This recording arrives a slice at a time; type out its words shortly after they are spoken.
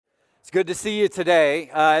Good to see you today.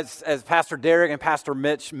 As Pastor Derek and Pastor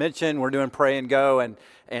Mitch mentioned, we're doing Pray and Go,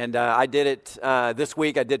 and I did it this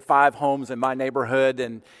week. I did 5 homes in my neighborhood,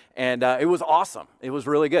 and it was awesome. It was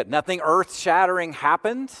really good. Nothing earth-shattering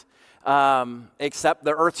happened, except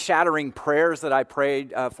the earth-shattering prayers that I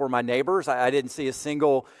prayed for my neighbors. I didn't see a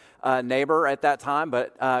single neighbor at that time,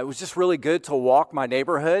 but it was just really good to walk my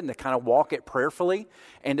neighborhood and to kind of walk it prayerfully,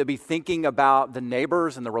 and to be thinking about the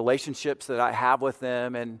neighbors and the relationships that I have with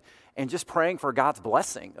them, and just praying for God's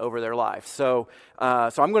blessing over their life. So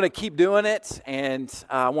I'm going to keep doing it, and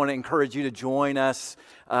I want to encourage you to join us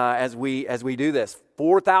as we do this.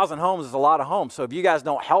 4,000 homes is a lot of homes, so if you guys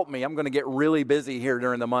don't help me, I'm going to get really busy here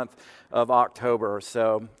during the month of October.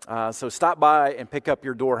 So stop by and pick up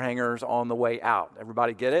your door hangers on the way out.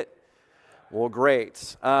 Everybody get it? Well,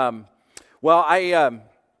 great.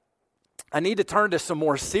 I need to turn to some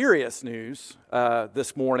more serious news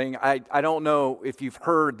this morning. I don't know if you've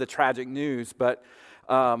heard the tragic news, but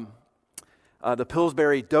the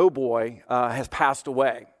Pillsbury Doughboy has passed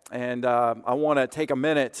away. And I want to take a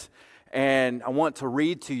minute and I want to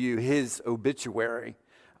read to you his obituary,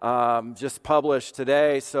 just published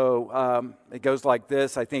today. So it goes like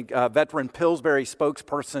this. I think veteran Pillsbury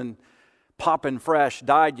spokesperson Poppin' Fresh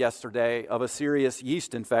died yesterday of a serious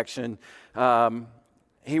yeast infection.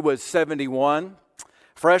 He was 71.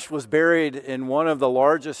 Fresh was buried in one of the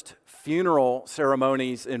largest funeral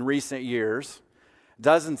ceremonies in recent years.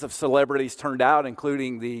 Dozens of celebrities turned out,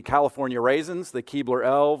 including the California Raisins, the Keebler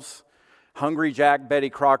Elves, Hungry Jack,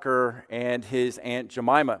 Betty Crocker, and his Aunt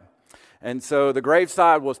Jemima. And so the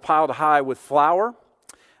graveside was piled high with flour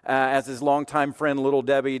as his longtime friend Little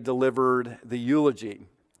Debbie delivered the eulogy,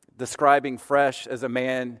 describing Fresh as a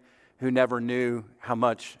man who never knew how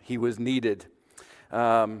much he was needed.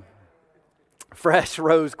 Fresh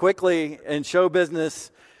rose quickly in show business,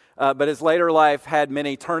 but his later life had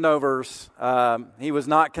many turnovers. He was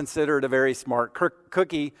not considered a very smart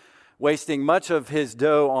cookie, wasting much of his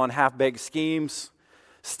dough on half-baked schemes.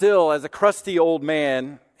 Still, as a crusty old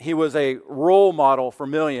man, he was a role model for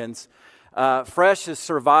millions. Fresh is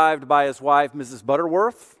survived by his wife, Mrs.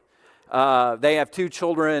 Butterworth. They have 2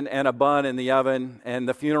 children and a bun in the oven, and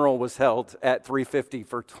the funeral was held at 3:50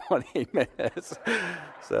 for 20 minutes.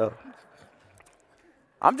 So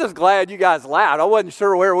I'm just glad you guys laughed. I wasn't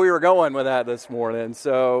sure where we were going with that this morning.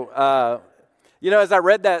 So, as I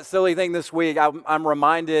read that silly thing this week, I'm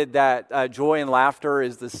reminded that joy and laughter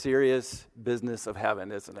is the serious business of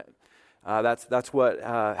heaven, isn't it? That's what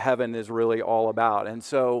heaven is really all about. And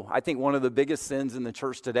so I think one of the biggest sins in the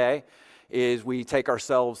church today is we take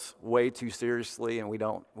ourselves way too seriously, and we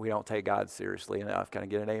don't take God seriously enough. Can I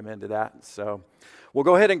get an amen to that? So we'll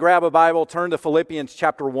go ahead and grab a Bible, turn to Philippians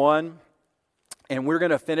chapter 1, and we're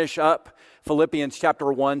going to finish up Philippians chapter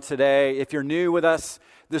 1 today. If you're new with us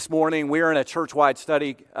this morning, we're in a church-wide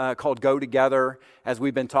study called Go Together, as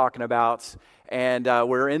we've been talking about, and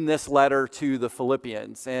we're in this letter to the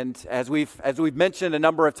Philippians. And as we've mentioned a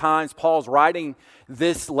number of times, Paul's writing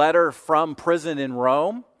this letter from prison in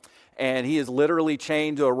Rome. And he is literally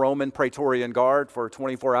chained to a Roman Praetorian guard for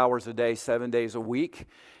 24 hours a day, 7 days a week.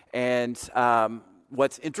 And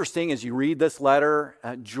what's interesting as you read this letter,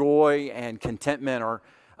 joy and contentment are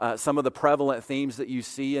some of the prevalent themes that you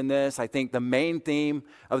see in this. I think the main theme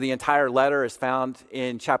of the entire letter is found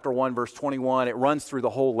in chapter 1, verse 21. It runs through the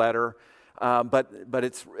whole letter, but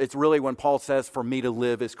it's really when Paul says, "For me to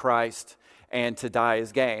live is Christ, and to die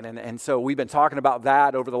is gain." And so we've been talking about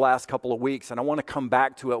that over the last couple of weeks, and I want to come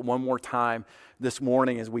back to it one more time this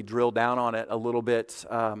morning as we drill down on it a little bit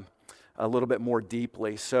more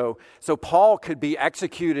deeply. So Paul could be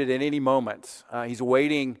executed at any moment. He's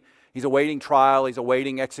awaiting trial. He's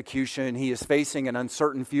awaiting execution. He is facing an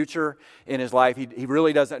uncertain future in his life. He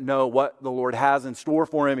really doesn't know what the Lord has in store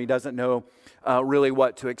for him. He doesn't know really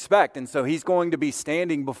what to expect. And so he's going to be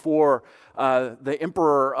standing before the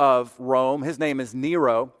emperor of Rome. His name is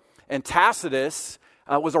Nero. And Tacitus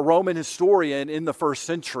was a Roman historian in the first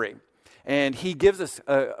century. And he gives us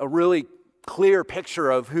a really clear picture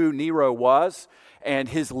of who Nero was and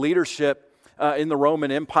his leadership in the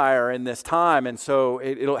Roman Empire in this time. And so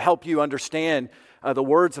it'll help you understand the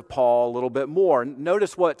words of Paul a little bit more.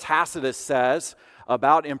 Notice what Tacitus says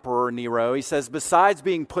about Emperor Nero. He says, "Besides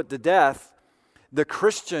being put to death, the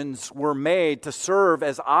Christians were made to serve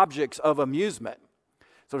as objects of amusement."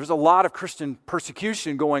 So there's a lot of Christian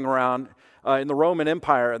persecution going around in the Roman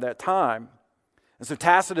Empire at that time. And so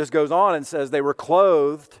Tacitus goes on and says, "They were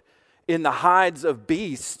clothed in the hides of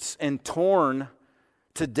beasts and torn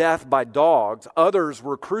to death by dogs. Others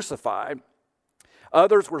were crucified.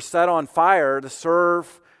 Others were set on fire to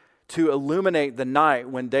serve to illuminate the night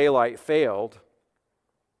when daylight failed.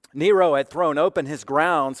 Nero had thrown open his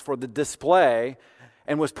grounds for the display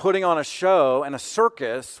and was putting on a show and a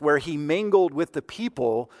circus where he mingled with the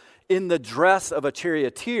people in the dress of a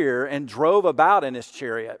charioteer and drove about in his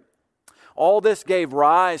chariot. All this gave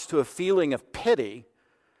rise to a feeling of pity,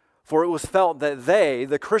 for it was felt that they,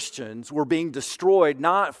 the Christians, were being destroyed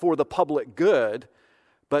not for the public good,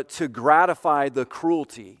 but to gratify the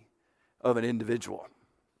cruelty of an individual.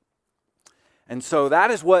 And so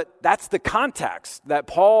that's the context that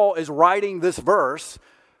Paul is writing this verse,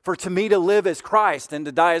 for to me to live is Christ and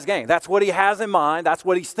to die is gain. That's what he has in mind. That's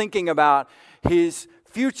what he's thinking about his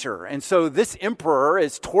future. And so this emperor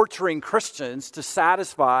is torturing Christians to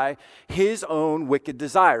satisfy his own wicked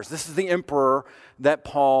desires. This is the emperor that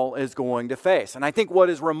Paul is going to face. And I think what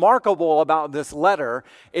is remarkable about this letter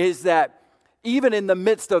is that even in the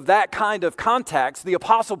midst of that kind of context, the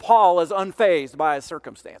Apostle Paul is unfazed by his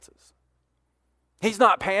circumstances. He's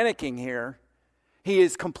not panicking here. He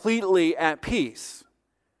is completely at peace.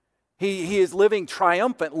 He is living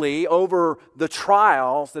triumphantly over the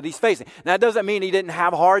trials that he's facing. Now, it doesn't mean he didn't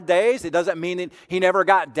have hard days. It doesn't mean he never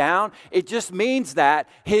got down. It just means that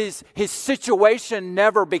his situation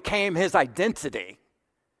never became his identity.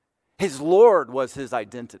 His Lord was his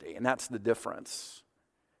identity, and that's the difference.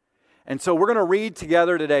 And so we're going to read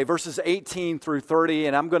together today verses 18 through 30,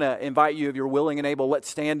 and I'm going to invite you, if you're willing and able, let's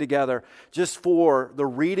stand together just for the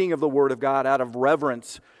reading of the Word of God out of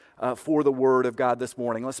reverence for the Word of God this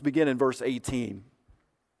morning. Let's begin in verse 18.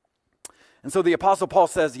 And so the Apostle Paul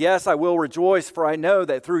says, "Yes, I will rejoice, for I know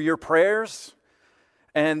that through your prayers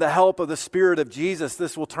and the help of the Spirit of Jesus,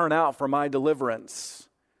 this will turn out for my deliverance,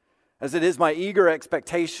 as it is my eager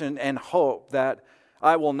expectation and hope that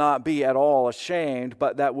I will not be at all ashamed,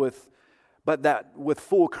 but that with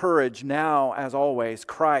full courage now, as always,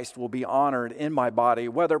 Christ will be honored in my body,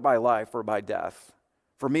 whether by life or by death.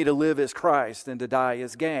 For me to live is Christ, and to die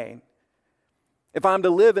is gain. If I'm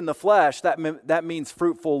to live in the flesh, that means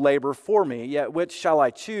fruitful labor for me. Yet which shall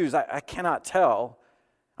I choose? I cannot tell.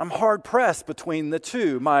 I'm hard pressed between the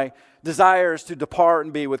two. My desire is to depart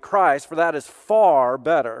and be with Christ, for that is far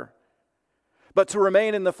better. But to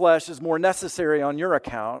remain in the flesh is more necessary on your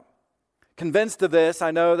account. Convinced of this,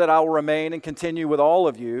 I know that I will remain and continue with all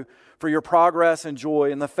of you for your progress and joy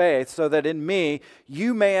in the faith, so that in me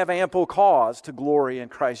you may have ample cause to glory in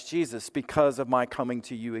Christ Jesus because of my coming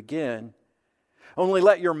to you again. Only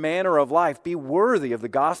let your manner of life be worthy of the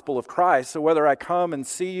gospel of Christ, so whether I come and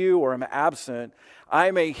see you or am absent, I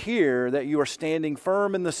may hear that you are standing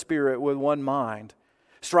firm in the Spirit with one mind,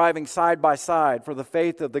 striving side by side for the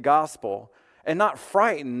faith of the gospel, and not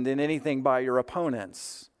frightened in anything by your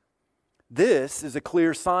opponents. This is a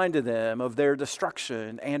clear sign to them of their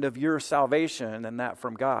destruction and of your salvation, and that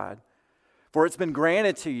from God. For it's been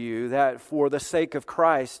granted to you that for the sake of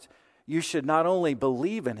Christ, you should not only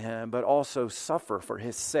believe in him, but also suffer for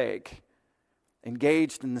his sake,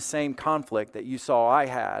 engaged in the same conflict that you saw I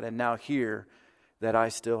had, and now hear that I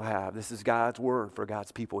still have." This is God's word for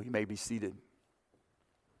God's people. You may be seated.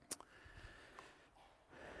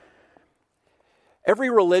 Every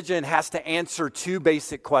religion has to answer two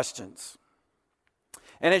basic questions.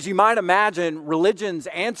 And as you might imagine, religions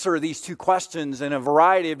answer these two questions in a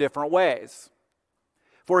variety of different ways.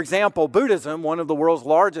 For example, Buddhism, one of the world's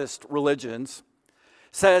largest religions,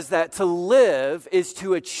 says that to live is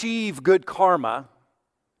to achieve good karma,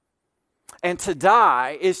 and to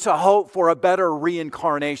die is to hope for a better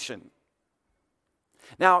reincarnation.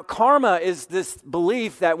 Now, karma is this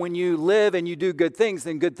belief that when you live and you do good things,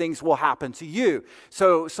 then good things will happen to you.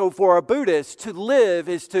 So for a Buddhist, to live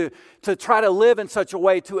is to try to live in such a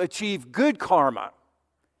way to achieve good karma.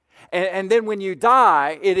 And then when you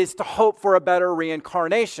die, it is to hope for a better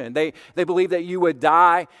reincarnation. They believe that you would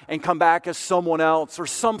die and come back as someone else or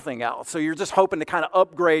something else. So you're just hoping to kind of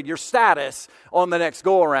upgrade your status on the next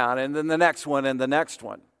go-around, and then the next one and the next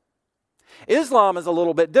one. Islam is a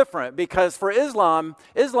little bit different, because for Islam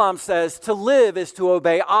says to live is to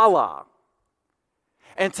obey Allah,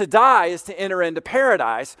 and to die is to enter into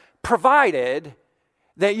paradise, provided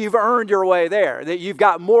that you've earned your way there, that you've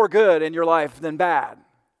got more good in your life than bad.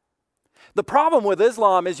 The problem with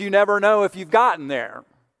Islam is you never know if you've gotten there.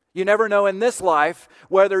 You never know in this life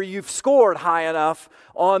whether you've scored high enough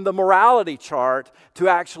on the morality chart to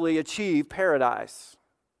actually achieve paradise.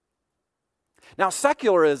 Now,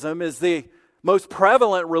 secularism is the most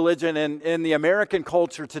prevalent religion in the American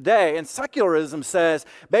culture today. And secularism says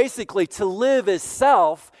basically to live is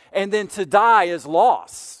self, and then to die is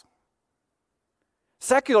loss.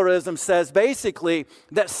 Secularism says basically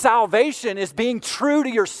that salvation is being true to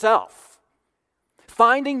yourself,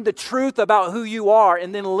 finding the truth about who you are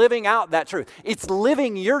and then living out that truth. It's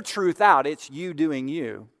living your truth out. It's you doing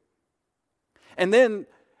you. And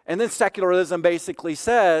then secularism basically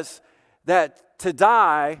says that to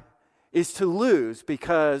die is to lose,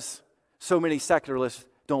 because so many secularists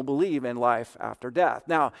don't believe in life after death.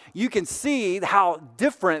 Now, you can see how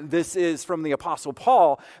different this is from the Apostle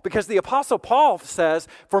Paul, because the Apostle Paul says,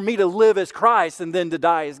 for me to live is Christ and then to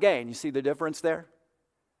die is gain. You see the difference there?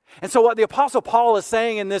 And so what the Apostle Paul is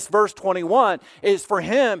saying in this verse 21 is, for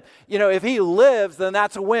him, if he lives, then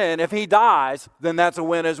that's a win. If he dies, then that's a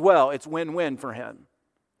win as well. It's win-win for him.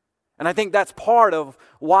 And I think that's part of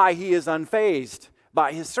why he is unfazed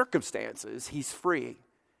by his circumstances. He's free.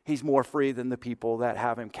 He's more free than the people that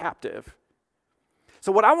have him captive.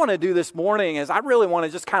 So what I want to do this morning is I really want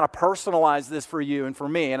to just kind of personalize this for you and for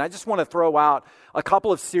me. And I just want to throw out a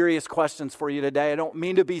couple of serious questions for you today. I don't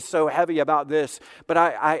mean to be so heavy about this, but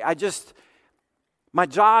my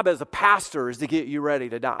job as a pastor is to get you ready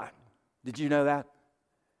to die. Did you know that?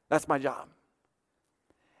 That's my job.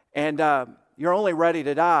 And you're only ready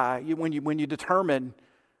to die when you determine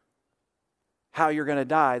how you're going to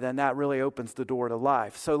die, then that really opens the door to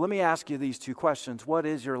life. So let me ask you these two questions. What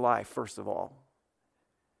is your life, first of all?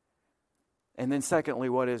 And then secondly,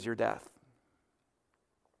 what is your death?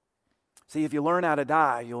 See, if you learn how to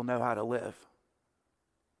die, you'll know how to live.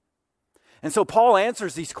 And so Paul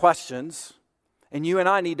answers these questions, and you and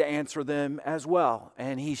I need to answer them as well.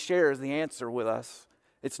 And he shares the answer with us.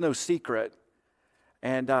 It's no secret.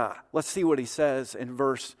 And let's see what he says in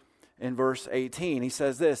verse 18. He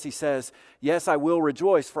says this. He says, yes, I will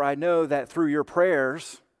rejoice, for I know that through your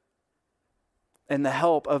prayers and the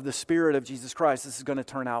help of the Spirit of Jesus Christ, this is going to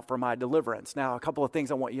turn out for my deliverance. Now, a couple of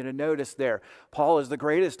things I want you to notice there. Paul is the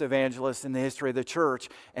greatest evangelist in the history of the church,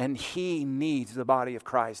 and he needs the body of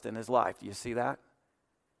Christ in his life. Do you see that?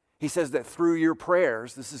 He says that through your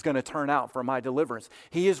prayers, this is going to turn out for my deliverance.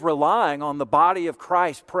 He is relying on the body of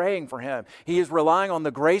Christ praying for him. He is relying on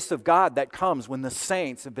the grace of God that comes when the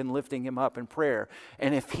saints have been lifting him up in prayer.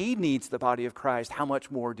 And if he needs the body of Christ, how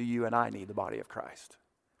much more do you and I need the body of Christ?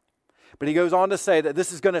 But he goes on to say that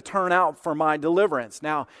this is going to turn out for my deliverance.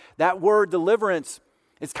 Now, that word deliverance,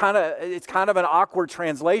 it's kind of an awkward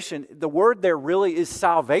translation. The word there really is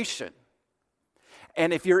salvation.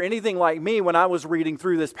 And if you're anything like me, when I was reading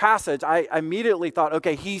through this passage, I immediately thought,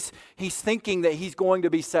 okay, he's thinking that he's going to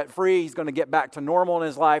be set free. He's going to get back to normal in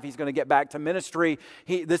his life. He's going to get back to ministry.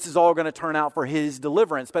 This is all going to turn out for his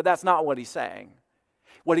deliverance. But that's not what he's saying.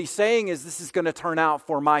 What he's saying is this is going to turn out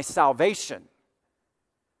for my salvation.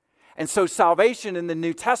 And so salvation in the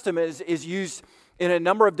New Testament is used in a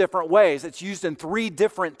number of different ways. It's used in 3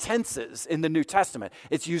 different tenses in the New Testament.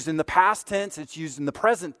 It's used in the past tense, it's used in the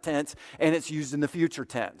present tense, and it's used in the future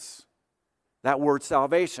tense. That word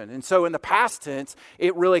salvation. And so in the past tense,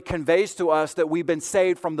 it really conveys to us that we've been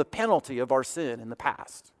saved from the penalty of our sin in the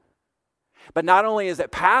past. But not only is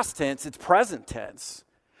it past tense, it's present tense.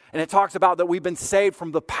 And it talks about that we've been saved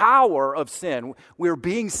from the power of sin. We're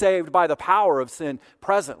being saved by the power of sin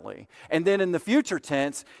presently. And then in the future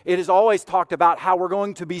tense, it is always talked about how we're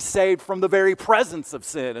going to be saved from the very presence of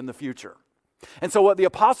sin in the future. And so what the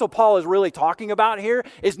Apostle Paul is really talking about here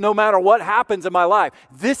is no matter what happens in my life,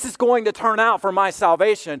 this is going to turn out for my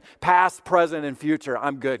salvation, past, present, and future.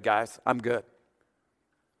 I'm good, guys. I'm good.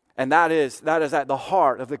 And that is at the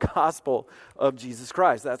heart of the gospel of Jesus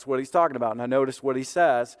Christ. That's what he's talking about. And I notice what he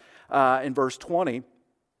says in verse 20.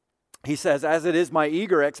 He says, as it is my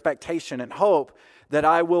eager expectation and hope that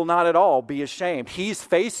I will not at all be ashamed. He's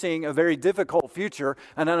facing a very difficult future,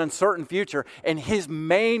 an uncertain future. And his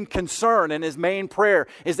main concern and his main prayer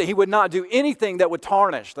is that he would not do anything that would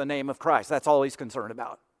tarnish the name of Christ. That's all he's concerned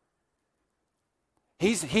about.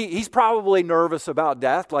 He's probably nervous about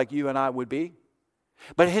death like you and I would be.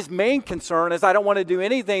 But his main concern is I don't want to do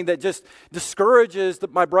anything that just discourages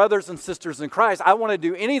my brothers and sisters in Christ. I want to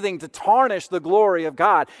do anything to tarnish the glory of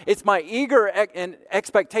God. It's my eager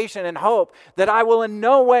expectation and hope that I will in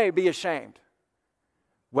no way be ashamed,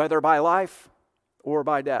 whether by life or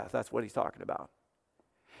by death. That's what he's talking about.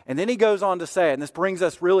 And then he goes on to say, and this brings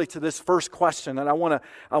us really to this first question that I want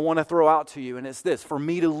to throw out to you, and it's this: for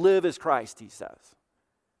me to live is Christ, he says,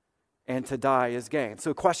 and to die is gain.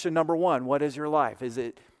 So question number 1, what is your life? Is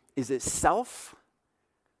it self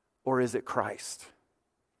or is it Christ?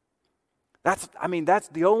 That's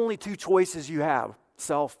the only 2 choices you have,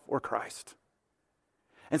 self or Christ.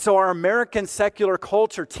 And so our American secular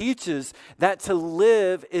culture teaches that to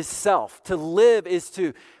live is self. To live is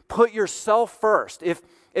to put yourself first.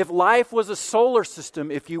 If life was a solar system,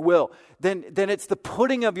 if you will, then it's the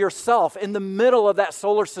putting of yourself in the middle of that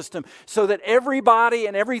solar system so that everybody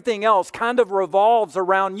and everything else kind of revolves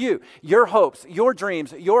around you. Your hopes, your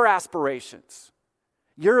dreams, your aspirations.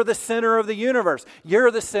 You're the center of the universe.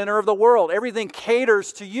 You're the center of the world. Everything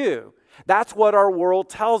caters to you. That's what our world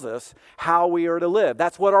tells us how we are to live.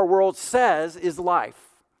 That's what our world says is life.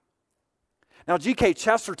 Now, G.K.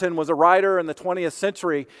 Chesterton was a writer in the 20th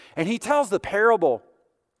century, and he tells the parable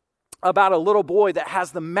about a little boy that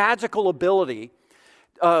has the magical ability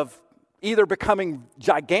of either becoming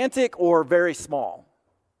gigantic or very small.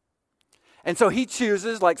 And so he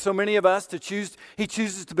chooses, like so many of us, he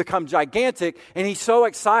chooses to become gigantic, and he's so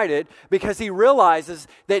excited because he realizes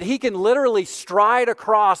that he can literally stride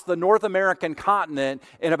across the North American continent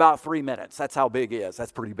in about 3 minutes. That's how big he is.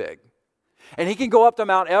 That's pretty big. And he can go up to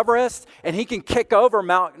Mount Everest, and he can kick over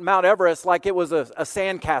Mount Everest like it was a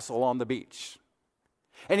sandcastle on the beach.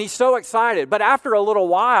 And he's so excited. But after a little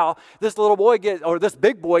while, this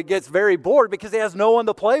big boy gets very bored because he has no one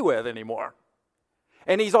to play with anymore.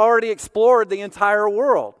 And he's already explored the entire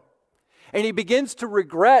world. And he begins to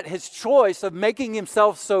regret his choice of making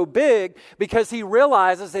himself so big because he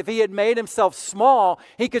realizes if he had made himself small,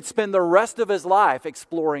 he could spend the rest of his life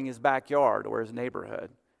exploring his backyard or his neighborhood.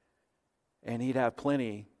 And he'd have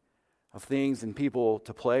plenty of things and people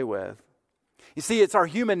to play with. You see, it's our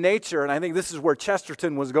human nature, and I think this is where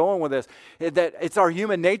Chesterton was going with this, that it's our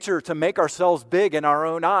human nature to make ourselves big in our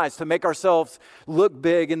own eyes, to make ourselves look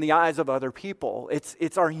big in the eyes of other people.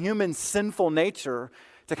 It's our human sinful nature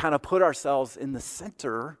to kind of put ourselves in the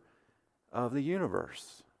center of the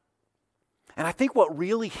universe. And I think what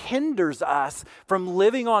really hinders us from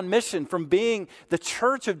living on mission, from being the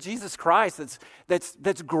church of Jesus Christ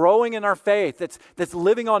that's growing in our faith, that's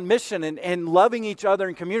living on mission and loving each other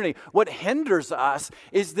in community, what hinders us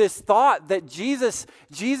is this thought that Jesus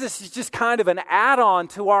is just kind of an add-on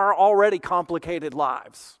to our already complicated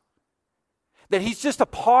lives. That he's just a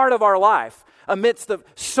part of our life amidst of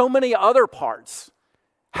so many other parts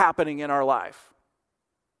happening in our life.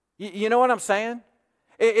 You know what I'm saying?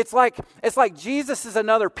 It's like Jesus is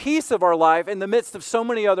another piece of our life in the midst of so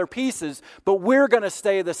many other pieces, but we're going to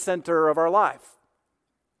stay the center of our life.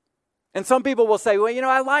 And some people will say, well,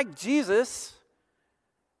 I like Jesus.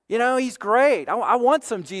 He's great. I want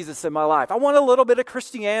some Jesus in my life. I want a little bit of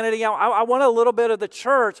Christianity. I want a little bit of the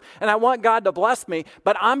church, and I want God to bless me,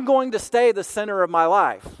 but I'm going to stay the center of my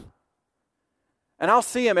life. And I'll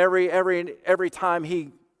see him every time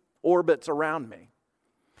he orbits around me.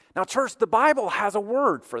 Now, church, the Bible has a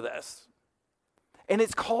word for this, and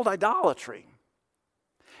it's called idolatry.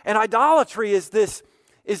 And idolatry is this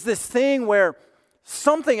thing where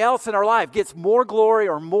something else in our life gets more glory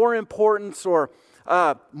or more importance or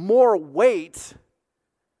more weight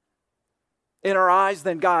in our eyes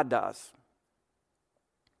than God does.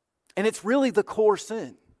 And it's really the core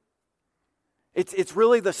sin. It's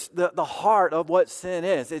really the heart of what sin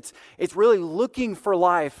is. It's really looking for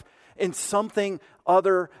life in something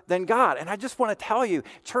other than God. And I just want to tell you,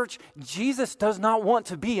 church, Jesus does not want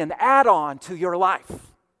to be an add-on to your life.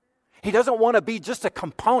 He doesn't want to be just a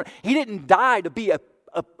component. He didn't die to be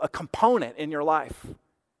a component in your life.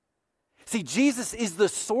 See, Jesus is the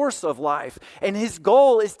source of life, and his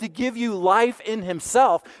goal is to give you life in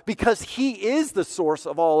himself because he is the source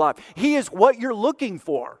of all life. He is what you're looking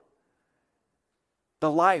for,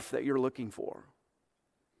 the life that you're looking for.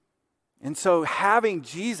 And so having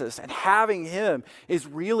Jesus and having him is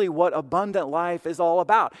really what abundant life is all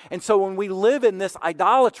about. And so when we live in this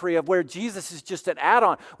idolatry of where Jesus is just an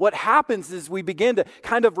add-on, what happens is we begin to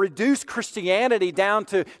kind of reduce Christianity down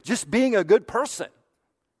to just being a good person.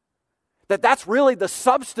 That's really the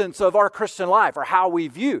substance of our Christian life, or how we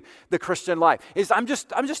view the Christian life. Is I'm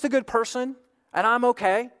just a good person and I'm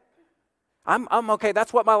okay. I'm okay.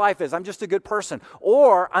 That's what my life is. I'm just a good person.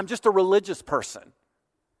 Or I'm just a religious person.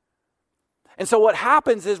 And so what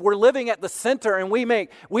happens is we're living at the center, and we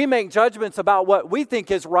make judgments about what we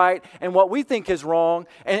think is right and what we think is wrong.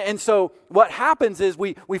 And so what happens is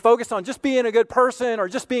we focus on just being a good person or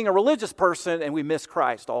just being a religious person, and we miss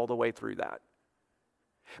Christ all the way through that.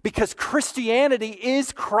 Because Christianity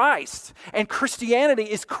is Christ, and Christianity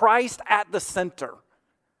is Christ at the center.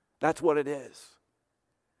 That's what it is.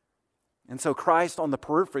 And so Christ on the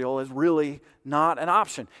peripheral is really not an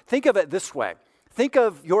option. Think of it this way. Think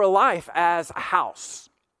of your life as a house.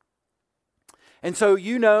 And so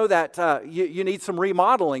you know that you need some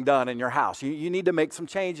remodeling done in your house. You need to make some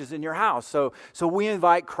changes in your house. So we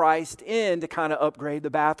invite Christ in to kind of upgrade the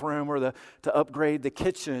bathroom or to upgrade the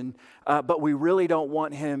kitchen. But we really don't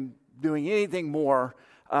want him doing anything more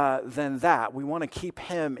than that. We want to keep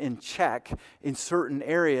him in check in certain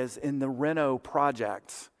areas in the reno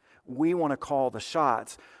projects. We want to call the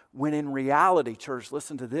shots. When in reality, church,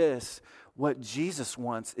 listen to this. What Jesus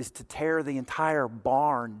wants is to tear the entire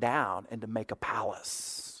barn down and to make a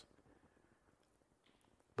palace.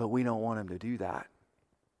 but we don't want him to do that.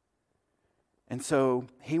 And so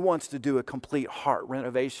he wants to do a complete heart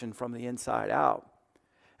renovation from the inside out.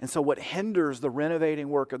 And so what hinders the renovating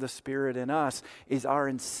work of the Spirit in us is our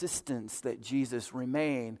insistence that Jesus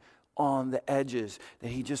remain on the edges, that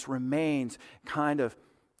he just remains kind of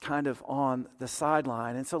on the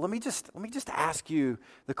sideline. And so let me just ask you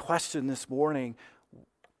the question this morning.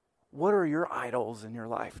 What are your idols in your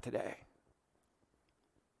life today?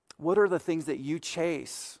 What are the things that you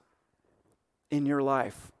chase in your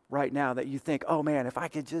life right now that you think, oh man, if I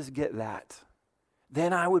could just get that,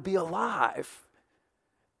 then I would be alive.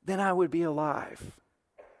 Then I would be alive.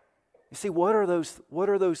 You see, what are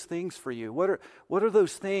those things for you? What are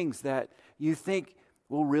those things that you think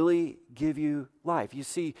will really give you life? You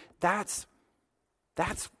see, that's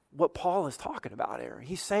what Paul is talking about here.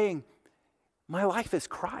 He's saying, my life is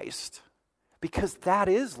Christ, because that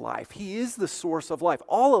is life. He is the source of life.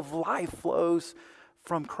 All of life flows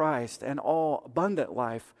from Christ, and all abundant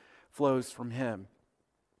life flows from him.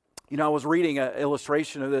 You know, I was reading an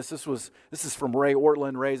illustration of this. This is from Ray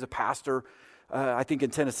Ortlund. Ray's a pastor, I think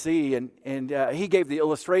in Tennessee, and he gave the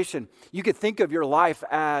illustration. You could think of your life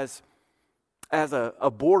as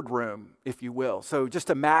a boardroom, if you will. So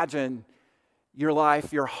just imagine your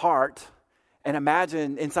life, your heart, and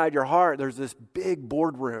imagine inside your heart there's this big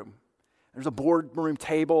boardroom. There's a boardroom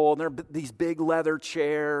table, and there are these big leather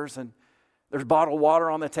chairs, and there's bottled water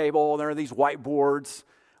on the table, and there are these whiteboards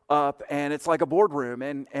up, and it's like a boardroom,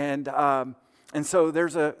 and so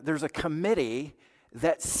there's a committee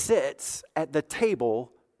that sits at the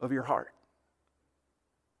table of your heart,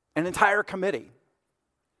 an entire committee,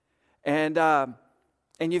 and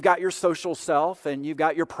you've got your social self, and you've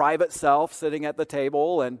got your private self sitting at the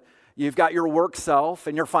table, and you've got your work self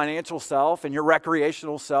and your financial self and your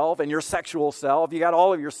recreational self and your sexual self. You got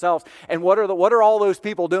all of yourselves. And what are all those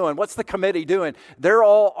people doing? What's the committee doing? They're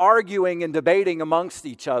all arguing and debating amongst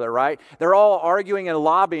each other, right? They're all arguing and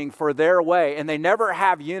lobbying for their way, and they never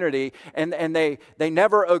have unity, and they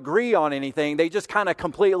never agree on anything. They just kind of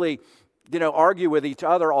completely argue with each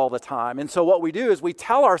other all the time. And so what we do is we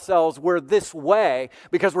tell ourselves we're this way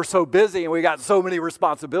because we're so busy and we got so many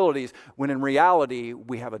responsibilities, when in reality,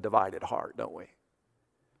 we have a divided heart, don't we?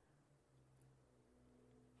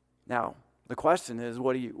 Now, the question is,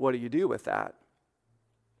 what do you do with that?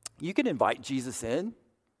 You can invite Jesus in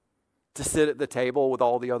to sit at the table with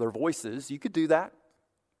all the other voices. You could do that.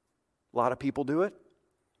 A lot of people do it.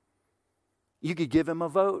 You could give him a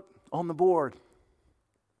vote on the board.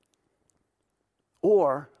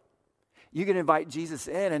 Or you can invite Jesus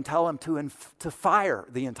in and tell him to fire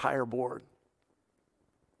the entire board.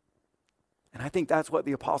 And I think that's what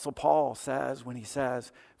the Apostle Paul says when he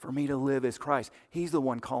says, for me to live is Christ. He's the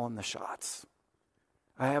one calling the shots.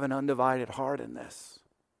 I have an undivided heart in this.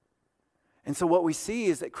 And so what we see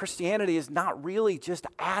is that Christianity is not really just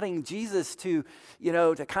adding Jesus to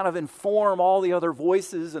kind of inform all the other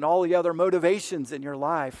voices and all the other motivations in your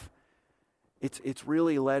life. It's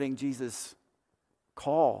really letting Jesus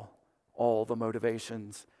call all the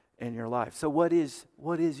motivations in your life. So what is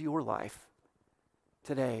your life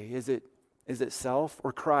today? Is it self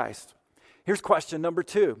or Christ? Here's question number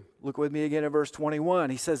 2. Look with me again at verse 21.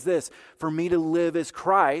 He says this, for me to live is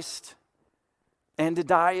Christ and to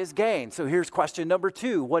die is gain. So here's question number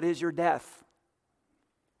 2. What is your death?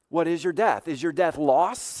 What is your death? Is your death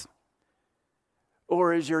loss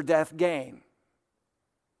or is your death gain?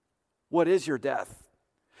 What is your death?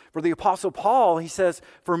 For the Apostle Paul, he says,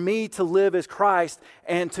 for me to live is Christ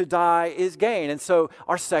and to die is gain. And so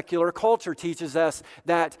our secular culture teaches us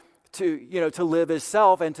that to live is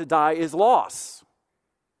self and to die is loss.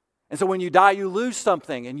 And so when you die, you lose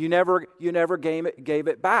something and you never gave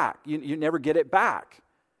it back. You never get it back.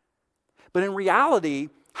 But in reality,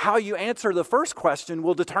 how you answer the first question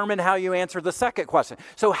will determine how you answer the second question.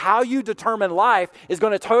 So how you determine life is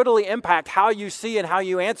going to totally impact how you see and how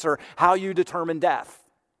you answer, how you determine death.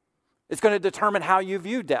 It's going to determine how you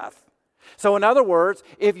view death. So in other words,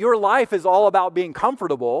 if your life is all about being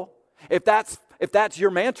comfortable, if that's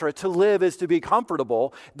your mantra, to live is to be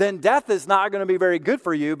comfortable, then death is not going to be very good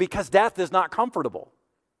for you because death is not comfortable.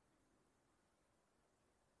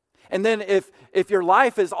 And then if your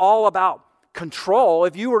life is all about control,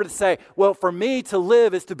 if you were to say, well, for me to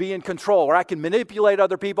live is to be in control, or I can manipulate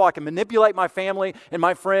other people, I can manipulate my family and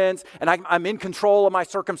my friends, and I'm in control of my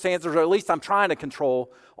circumstances, or at least I'm trying to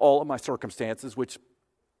control all of my circumstances, which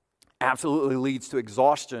absolutely leads to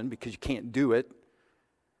exhaustion because you can't do it.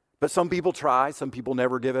 But some people try, some people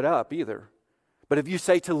never give it up either. But if you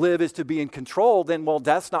say to live is to be in control, then, well,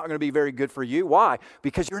 death's not going to be very good for you. Why?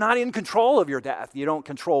 Because you're not in control of your death. You don't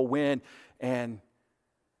control when and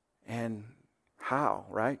How,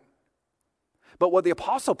 right? But what the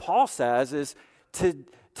Apostle Paul says is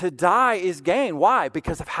to die is gain. Why?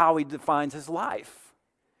 Because of how he defines his life.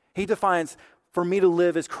 He defines, for me to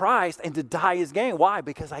live as Christ and to die is gain. Why?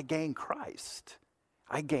 Because I gain Christ.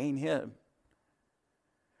 I gain him.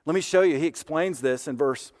 Let me show you. He explains this in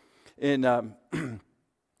verse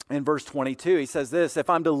 22. He says this, if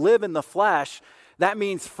I'm to live in the flesh, that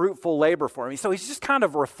means fruitful labor for me. So he's just kind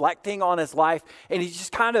of reflecting on his life, and he's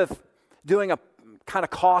just kind of doing a kind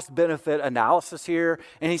of cost-benefit analysis here.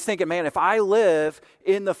 And he's thinking, man, if I live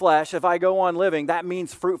in the flesh, if I go on living, that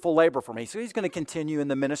means fruitful labor for me. So he's going to continue in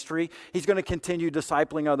the ministry. He's going to continue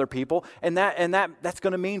discipling other people. And that's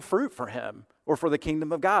going to mean fruit for him, or for the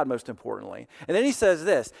kingdom of God, most importantly. And then he says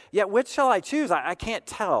this, yet which shall I choose? I can't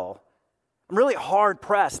tell. I'm really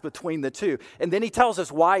hard-pressed between the two. And then he tells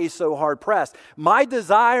us why he's so hard-pressed. My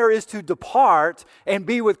desire is to depart and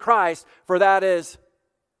be with Christ, for that is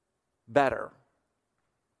better.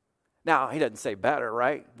 Now, he doesn't say better,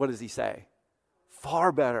 right? What does he say?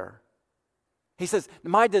 Far better. He says,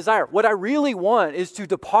 my desire, what I really want is to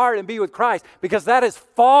depart and be with Christ, because that is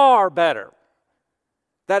far better.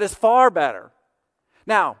 That is far better.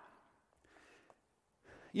 Now,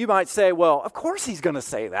 you might say, well, of course he's going to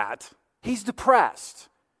say that. He's depressed.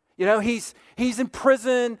 You know, he's in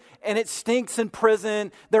prison, and it stinks in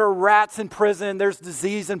prison. There are rats in prison. There's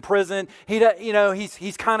disease in prison.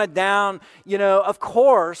 He's kind of down. Of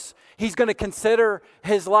course, he's going to consider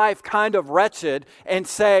his life kind of wretched and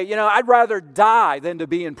say, I'd rather die than to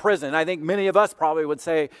be in prison. I think many of us probably would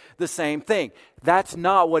say the same thing. That's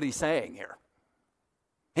not what he's saying here.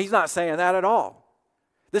 He's not saying that at all.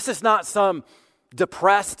 This is not some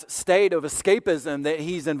depressed state of escapism that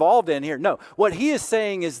he's involved in here. No, what he is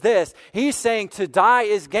saying is this. He's saying to die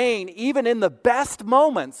is gain even in the best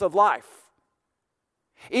moments of life.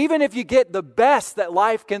 Even if you get the best that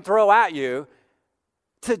life can throw at you,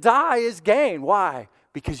 to die is gain. Why?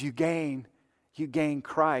 Because you gain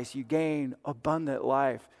Christ. You gain abundant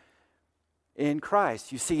life in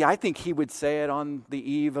Christ. You see, I think he would say it on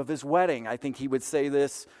the eve of his wedding. I think he would say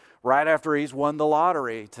this right after he's won the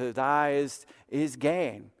lottery. To die is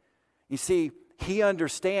gain. You see, he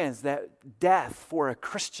understands that death for a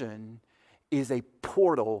Christian is a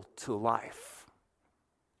portal to life.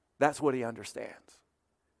 That's what he understands.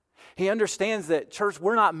 He understands that, church,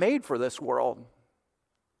 we're not made for this world.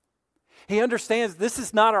 He understands this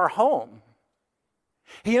is not our home.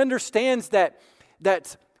 He understands that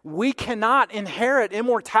we cannot inherit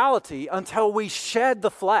immortality until we shed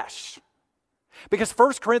the flesh. Because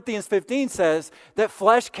 1 Corinthians 15 says that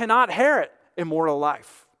flesh cannot inherit immortal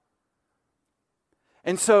life.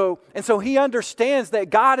 And so he understands that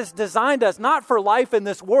God has designed us not for life in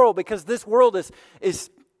this world, because this world is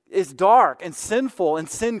dark and sinful and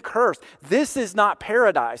sin-cursed. This is not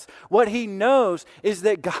paradise. What he knows is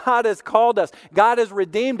that God has called us, God has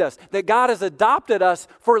redeemed us, that God has adopted us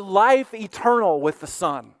for life eternal with the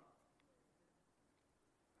Son.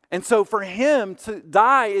 And so for him to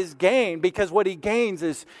die is gain, because what he gains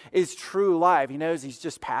is true life. He knows he's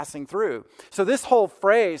just passing through. So this whole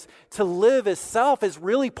phrase, to live as self, is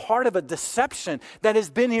really part of a deception that has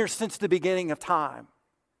been here since the beginning of time.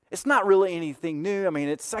 It's not really anything new. I mean,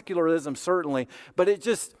 it's secularism certainly, but it's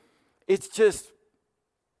just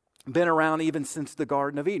been around even since the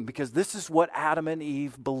Garden of Eden, because this is what Adam and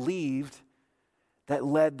Eve believed that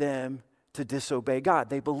led them to disobey God.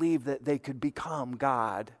 They believed that they could become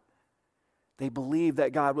God. They believed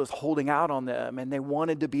that God was holding out on them, and they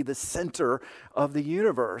wanted to be the center of the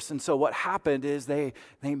universe. And so what happened is they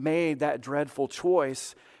made that dreadful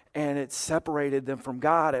choice, and it separated them from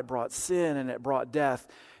God. It brought sin, and it brought death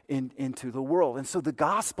into the world. And so the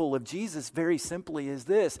gospel of Jesus, very simply, is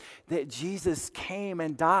this: that Jesus came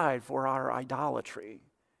and died for our idolatry.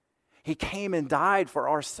 He came and died for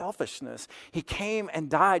our selfishness. He came and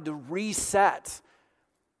died to reset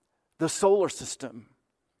the solar system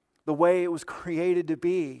the way it was created to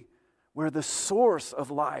be, where the source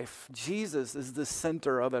of life, Jesus, is the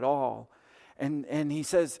center of it all. And he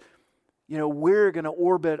says, we're going to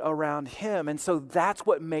orbit around him. And so that's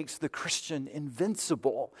what makes the Christian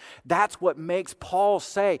invincible. That's what makes Paul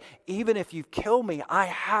say, even if you kill me, I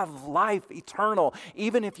have life eternal.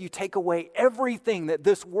 Even if you take away everything that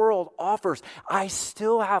this world offers, I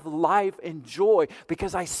still have life and joy,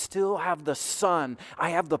 because I still have the Son.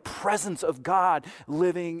 I have the presence of God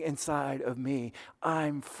living inside of me.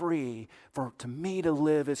 I'm free. To me to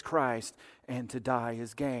live is Christ, and to die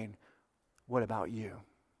is gain. What about you?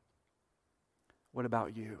 What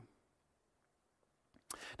about you?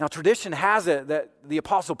 Now, tradition has it that the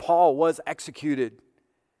Apostle Paul was executed.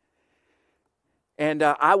 And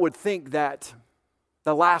I would think that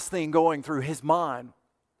the last thing going through his mind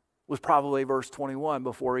was probably verse 21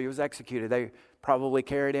 before he was executed. They probably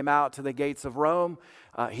carried him out to the gates of Rome.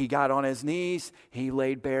 He got on his knees. He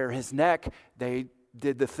laid bare his neck. They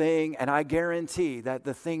did the thing, and I guarantee that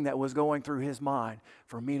the thing that was going through his mind,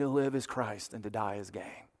 for me to live is Christ and to die is gain.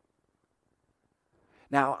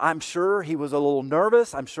 Now, I'm sure he was a little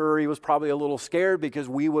nervous. I'm sure he was probably a little scared, because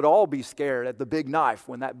we would all be scared at the big knife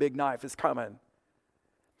when that big knife is coming.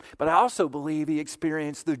 But I also believe he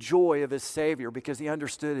experienced the joy of his Savior, because he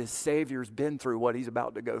understood his Savior's been through what he's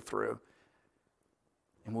about to go through,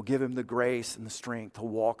 and will give him the grace and the strength to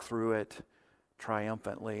walk through it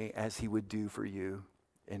triumphantly, as he would do for you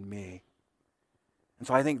and me. And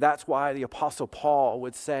so I think that's why the Apostle Paul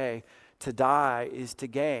would say to die is to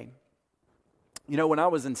gain. You know, when I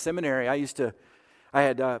was in seminary, I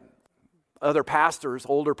had other pastors,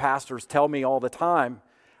 older pastors, tell me all the time.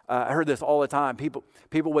 I heard this all the time.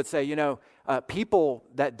 People would say, people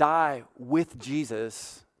that die with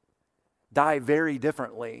Jesus die very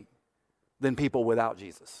differently than people without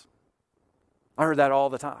Jesus. I heard that all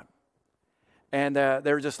the time. And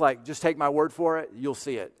they were just like, just take my word for it, you'll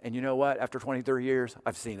see it. And you know what? After 23 years,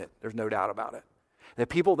 I've seen it. There's no doubt about it. The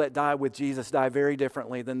people that die with Jesus die very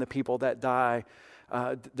differently than the people that die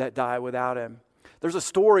without him. There's a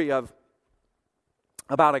story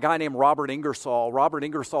about a guy named Robert Ingersoll. Robert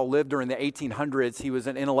Ingersoll lived during the 1800s. He was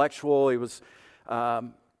an intellectual. He was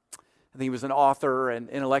I think he was an author and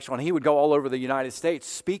intellectual, and he would go all over the United States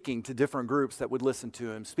speaking to different groups that would listen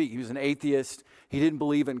to him speak. He was an atheist. He didn't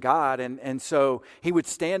believe in God, and so he would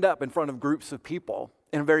stand up in front of groups of people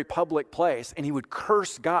in a very public place, and he would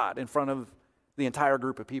curse God in front of the entire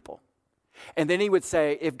group of people. And then he would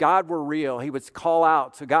say, if God were real, he would call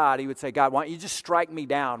out to God. He would say, God, why don't you just strike me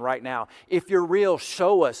down right now? If you're real,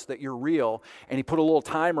 show us that you're real. And he put a little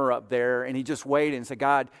timer up there, and he just waited and said,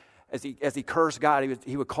 God, as he cursed God,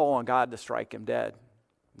 he would call on God to strike him dead.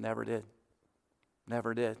 Never did.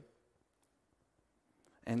 Never did.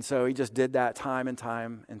 And so he just did that time and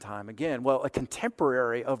time and time again. Well, a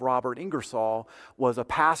contemporary of Robert Ingersoll was a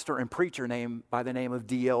pastor and preacher by the name of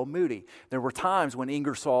D.L. Moody. There were times when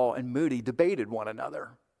Ingersoll and Moody debated one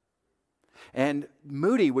another. And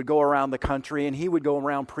Moody would go around the country, and he would go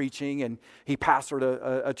around preaching, and he pastored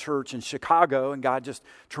a church in Chicago, and God just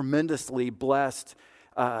tremendously blessed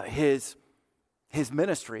his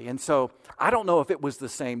ministry. And so I don't know if it was the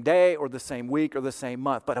same day or the same week or the same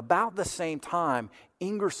month, but about the same time,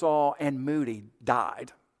 Ingersoll and Moody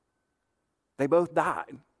died. They both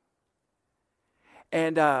died.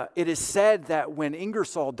 And it is said that when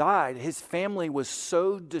Ingersoll died, his family was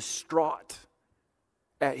so distraught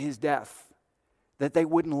at his death that they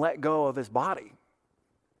wouldn't let go of his body.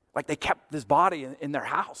 Like, they kept his body in their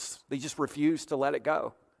house. They just refused to let it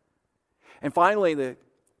go. And finally, the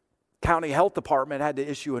county health department had to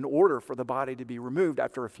issue an order for the body to be removed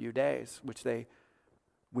after a few days, which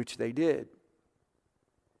they did.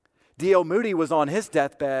 D.L. Moody was on his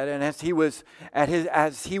deathbed, and as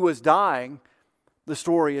he was dying, the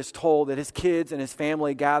story is told that his kids and his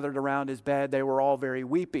family gathered around his bed. They were all very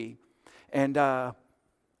weepy, and at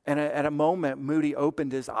a moment, Moody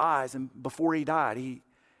opened his eyes, and before he died,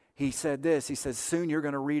 he said this. He says, "Soon you're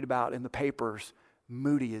going to read about in the papers,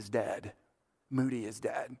 Moody is dead. Moody is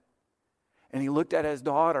dead." And he looked at his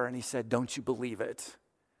daughter and he said, "Don't you believe it?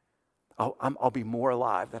 I'll be more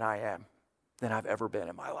alive than I've ever been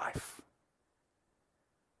in my life."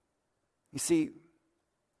 You see,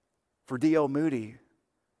 for D.L. Moody,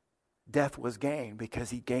 death was gain because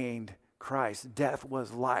he gained Christ. Death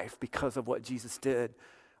was life because of what Jesus did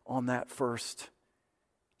on that first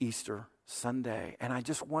Easter Sunday. And I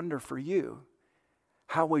just wonder for you,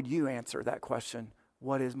 how would you answer that question?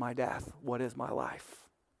 What is my death? What is my life?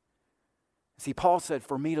 See, Paul said,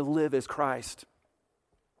 for me to live is Christ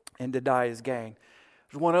and to die is gain.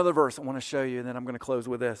 There's one other verse I want to show you, and then I'm going to close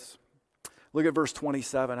with this. Look at verse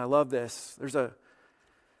 27. I love this. There's a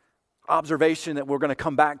observation that we're going to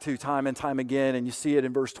come back to time and time again, and you see it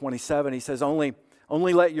in verse 27. He says, only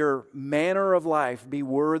let your manner of life be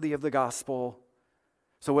worthy of the gospel.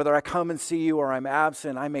 So whether I come and see you or I'm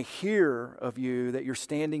absent, I may hear of you that you're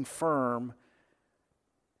standing firm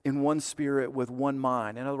in one spirit with one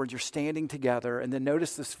mind. In other words, you're standing together. And then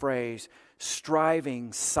notice this phrase,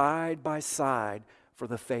 striving side by side for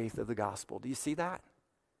the faith of the gospel. Do you see that?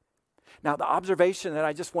 Now, the observation that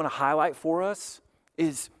I just want to highlight for us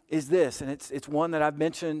is this, and it's one that I've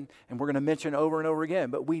mentioned and we're going to mention over and over again,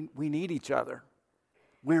 but we need each other.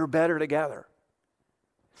 We're better together.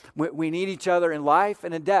 We need each other in life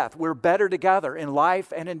and in death. We're better together in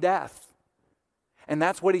life and in death. And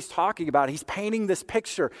that's what he's talking about. He's painting this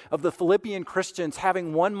picture of the Philippian Christians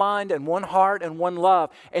having one mind and one heart and one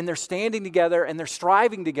love. And they're standing together and they're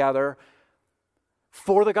striving together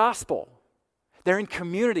for the gospel. They're in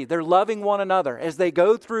community. They're loving one another as they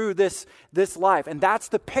go through this life. And that's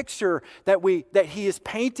the picture that he is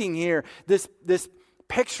painting here. This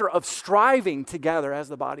picture of striving together as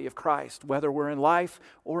the body of Christ, whether we're in life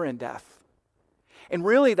or in death. And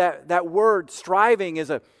really that word striving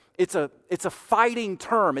is it's a fighting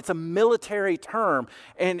term. It's a military term.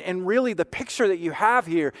 And really the picture that you have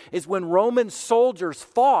here is when Roman soldiers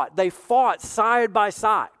fought, they fought side by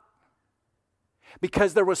side.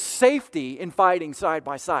 Because there was safety in fighting side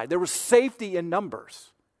by side. There was safety in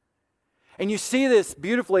numbers. And you see this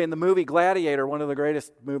beautifully in the movie Gladiator, one of the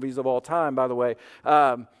greatest movies of all time, by the way.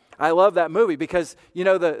 I love that movie because, you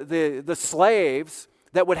know, the slaves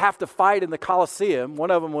that would have to fight in the Colosseum,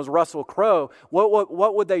 one of them was Russell Crowe,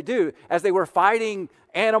 what would they do? As they were fighting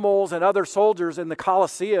animals and other soldiers in the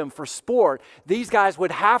Colosseum for sport, these guys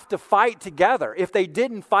would have to fight together. If they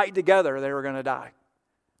didn't fight together, they were going to die.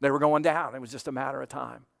 They were going down. It was just a matter of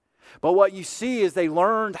time. But what you see is they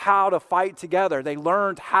learned how to fight together. They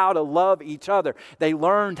learned how to love each other. They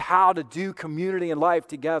learned how to do community and life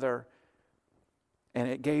together. And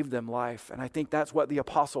it gave them life. And I think that's what the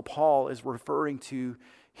Apostle Paul is referring to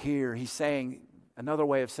here. He's saying, another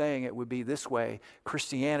way of saying it would be this way: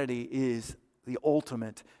 Christianity is the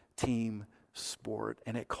ultimate team sport,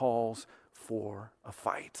 and it calls for a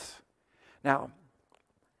fight. Now,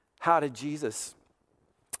 how did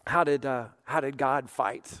God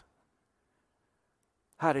fight?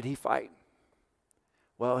 How did he fight?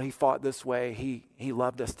 Well, he fought this way. He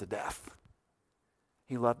loved us to death.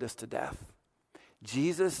 He loved us to death.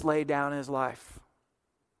 Jesus laid down his life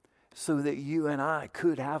so that you and I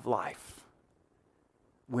could have life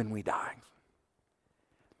when we die.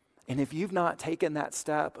 And if you've not taken that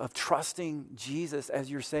step of trusting Jesus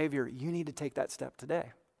as your Savior, you need to take that step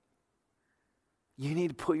today. You need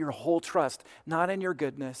to put your whole trust, not in your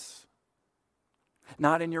goodness,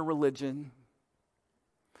 not in your religion,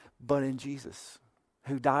 but in Jesus,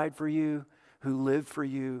 who died for you, who lived for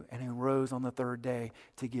you, and who rose on the third day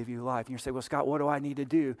to give you life. And you say, well, Scott, what do I need to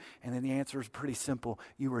do? And then the answer is pretty simple.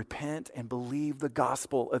 You repent and believe the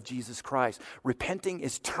gospel of Jesus Christ. Repenting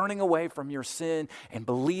is turning away from your sin, and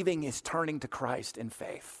believing is turning to Christ in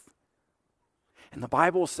faith. And the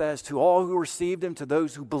Bible says, to all who received him, to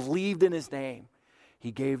those who believed in his name,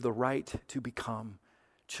 he gave the right to become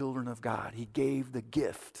children of God. He gave the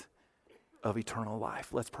gift of eternal life.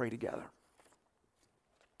 Let's pray together.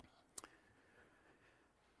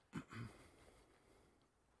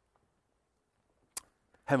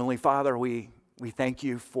 Heavenly Father, we thank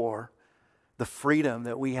you for the freedom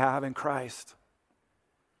that we have in Christ.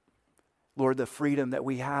 Lord, the freedom that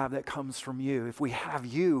we have that comes from you. If we have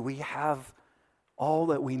you, we have all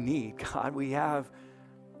that we need. God, we have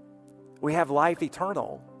life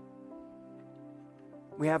eternal.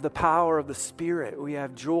 We have the power of the Spirit. We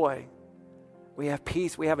have joy. We have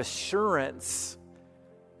peace. We have assurance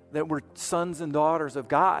that we're sons and daughters of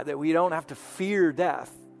God, that we don't have to fear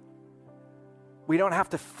death. We don't have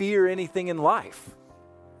to fear anything in life.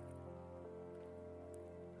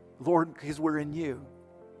 Lord, because we're in you.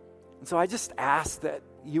 And so I just ask that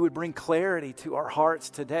you would bring clarity to our hearts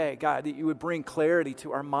today, God, that you would bring clarity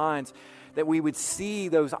to our minds, that we would see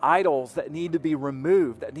those idols that need to be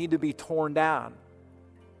removed, that need to be torn down,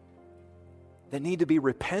 that need to be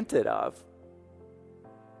repented of.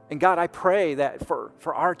 And God, I pray that for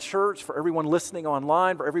our church, for everyone listening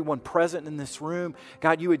online, for everyone present in this room,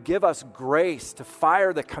 God, you would give us grace to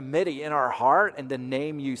fire the committee in our heart and to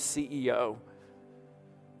name you CEO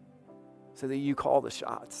so that you call the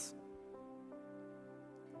shots.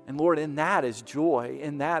 And Lord, in that is joy,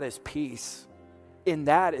 in that is peace, in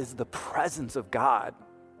that is the presence of God.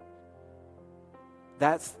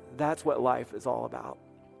 That's what life is all about.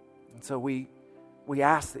 And so we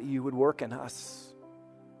ask that you would work in us.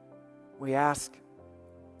 We ask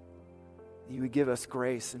that you would give us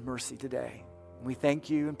grace and mercy today. We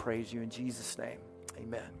thank you and praise you in Jesus' name.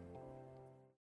 Amen.